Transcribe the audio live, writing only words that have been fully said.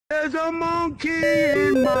There's a monkey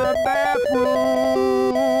in my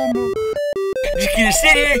bathroom. Just gonna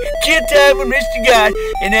sit here, kill time with Mr. God,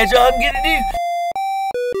 and that's all I'm gonna do.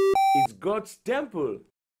 It's God's temple.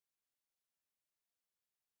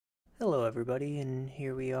 Hello everybody, and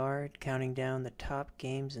here we are counting down the top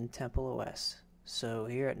games in TempleOS. So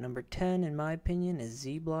here at number 10, in my opinion, is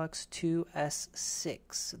ZBlox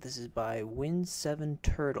 2S6. This is by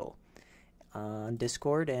Win7Turtle on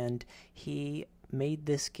Discord, and he made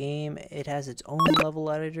this game. It has its own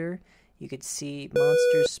level editor. You could see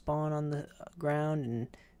monsters spawn on the ground, and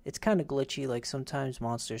it's kind of glitchy, like sometimes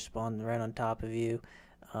monsters spawn right on top of you.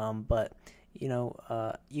 But you know,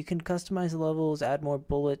 you can customize the levels, add more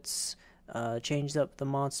bullets, change up the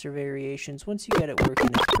monster variations. Once you get it working,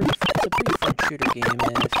 it's a pretty fun shooter game,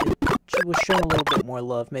 and if it was shown a little bit more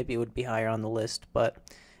love, maybe it would be higher on the list. But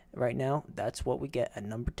right now, that's what we get at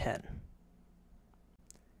number 10.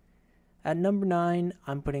 At number 9,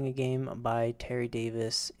 I'm putting a game by Terry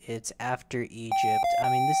Davis. It's After Egypt.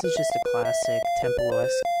 I mean, this is just a classic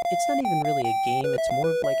TempleOS. It's not even really a game, it's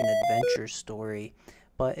more of like an adventure story.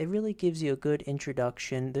 But it really gives you a good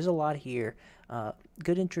introduction. There's a lot here.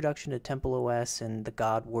 Good introduction to TempleOS and the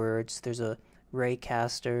God words. There's a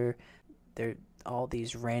raycaster. There are all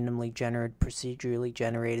these randomly generated, procedurally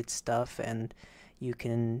generated stuff, and you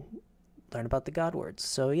can learn about the God words.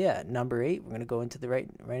 So yeah, number 8, we're gonna go into the right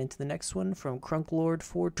into the next one from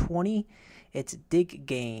Crunklord420. It's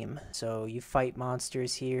DigGaym. So you fight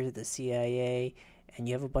monsters here, the CIA, and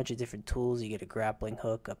you have a bunch of different tools. You get a grappling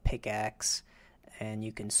hook, a pickaxe, and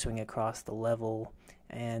you can swing across the level.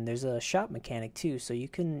 And there's a shot mechanic too, so you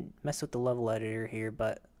can mess with the level editor here,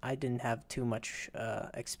 but I didn't have too much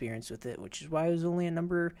experience with it, which is why it was only at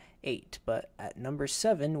number 8. But at number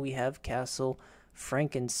 7, we have Castle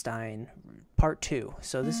Frankenstein Part 2.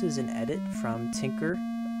 So this is an edit from Tinker,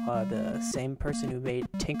 the same person who made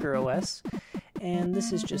TinkerOS, and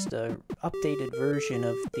this is just a updated version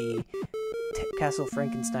of the Castle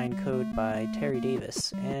Frankenstein code by Terry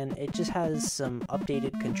Davis, and it just has some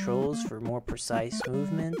updated controls for more precise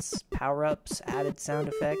movements, power-ups, added sound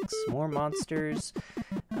effects, more monsters.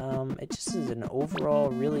 It just is an overall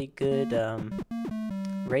really good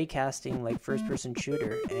raycasting, like first-person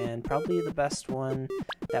shooter, and probably the best one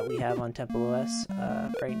that we have on TempleOS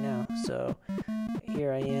right now. So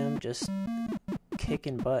here I am, just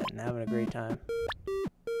kicking butt and having a great time.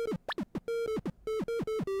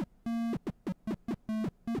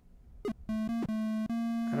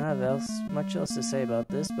 I don't have much else to say about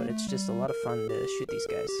this, but it's just a lot of fun to shoot these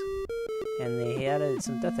guys. And they added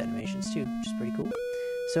some death animations too, which is pretty cool.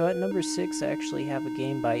 So at number 6, I actually have a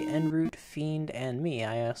game by Nroot, Fiend, and me.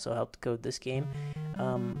 I also helped code this game.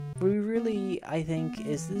 I think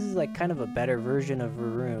this is like kind of a better version of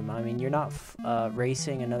Room. I mean, you're not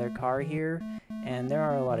racing another car here, and there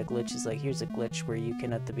are a lot of glitches. Like here's a glitch where you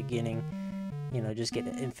can at the beginning, you know, just get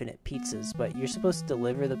infinite pizzas, but you're supposed to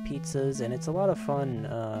deliver the pizzas, and it's a lot of fun.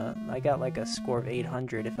 I got like a score of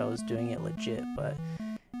 800 if I was doing it legit, but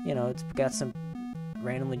you know, it's got some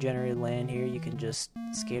randomly generated land here. You can just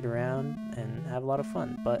skate around and have a lot of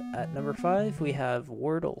fun. But at number 5, we have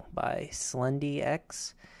Wordle by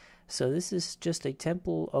slendix. So this is just a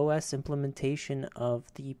TempleOS implementation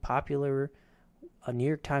of the popular New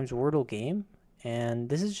York Times Wordle game, and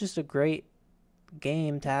this is just a great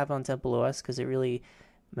game to have on TempleOS because it really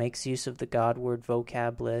makes use of the God word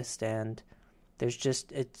vocab list, and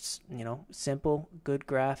it's you know, simple, good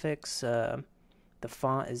graphics. The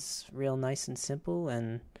font is real nice and simple,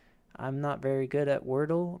 and I'm not very good at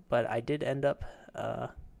Wordle, but I did end up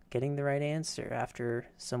getting the right answer after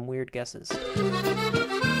some weird guesses.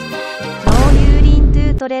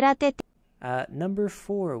 Number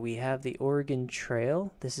 4, we have the Oregon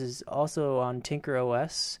Trail. This is also on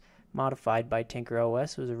TinkerOS, modified by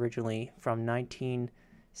TinkerOS. It was originally from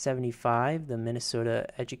 1975, the Minnesota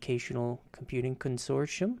Educational Computing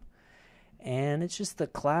Consortium. And it's just the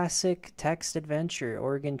classic text adventure,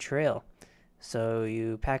 Oregon Trail. So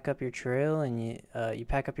you pack up your trail, and you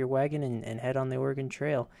pack up your wagon and head on the Oregon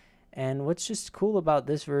Trail. And what's just cool about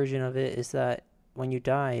this version of it is that when you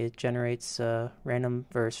die, it generates a random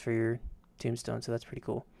verse for your tombstone, so that's pretty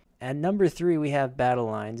cool. At number 3, we have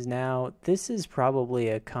BattleLines. Now, this is probably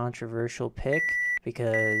a controversial pick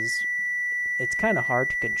because it's kind of hard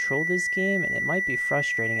to control this game, and it might be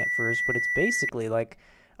frustrating at first, but it's basically like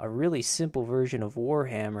a really simple version of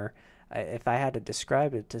Warhammer. If I had to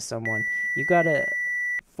describe it to someone, you gotta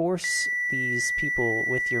force these people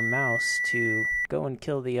with your mouse to go and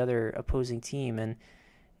kill the other opposing team, and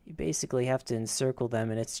you basically have to encircle them,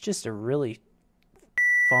 and it's just a really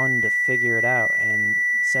fun to figure it out and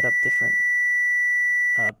set up different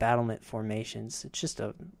battlement formations. It's just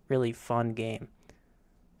a really fun game.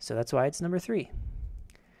 So that's why it's number 3.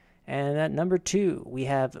 And at number 2, we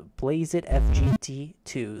have Blaze It FGT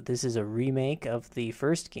 2. This is a remake of the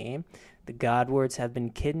first game. The Godwards have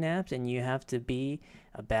been kidnapped, and you have to be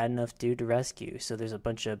a bad enough dude to rescue. So there's a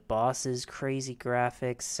bunch of bosses, crazy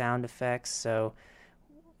graphics, sound effects. So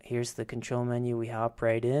here's the control menu. We hop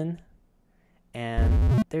right in,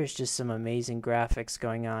 and there's just some amazing graphics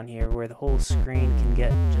going on here where the whole screen can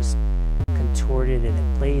get just contorted, and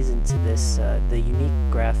it plays into this the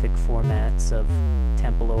unique graphic formats of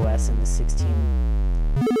TempleOS and the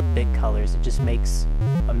 16-bit colors. It just makes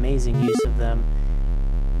amazing use of them.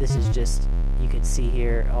 This is just, you can see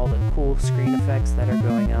here all the cool screen effects that are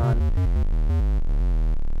going on.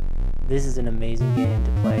 This is an amazing game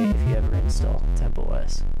to play if you ever install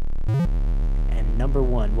TempleOS. And number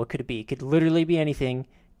 1, what could it be? It could literally be anything.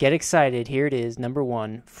 Get excited, here it is, number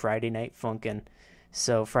 1, Friday Night Funkin'.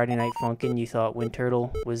 So Friday Night Funkin', you thought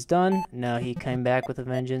WinTurtle was done. No, he came back with a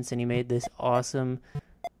vengeance, and he made this awesome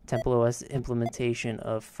TempleOS implementation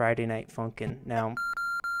of Friday Night Funkin'. Now,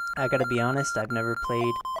 I gotta be honest, I've never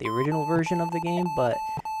played the original version of the game, but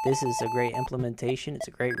this is a great implementation. It's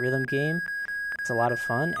a great rhythm game. It's a lot of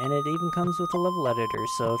fun, and it even comes with a level editor.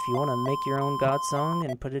 So if you want to make your own God song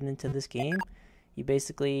and put it into this game, you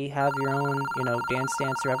basically have your own, Dance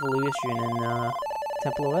Dance Revolution in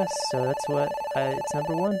TempleOS. So that's what, it's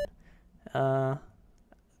number 1.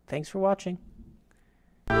 Thanks for watching.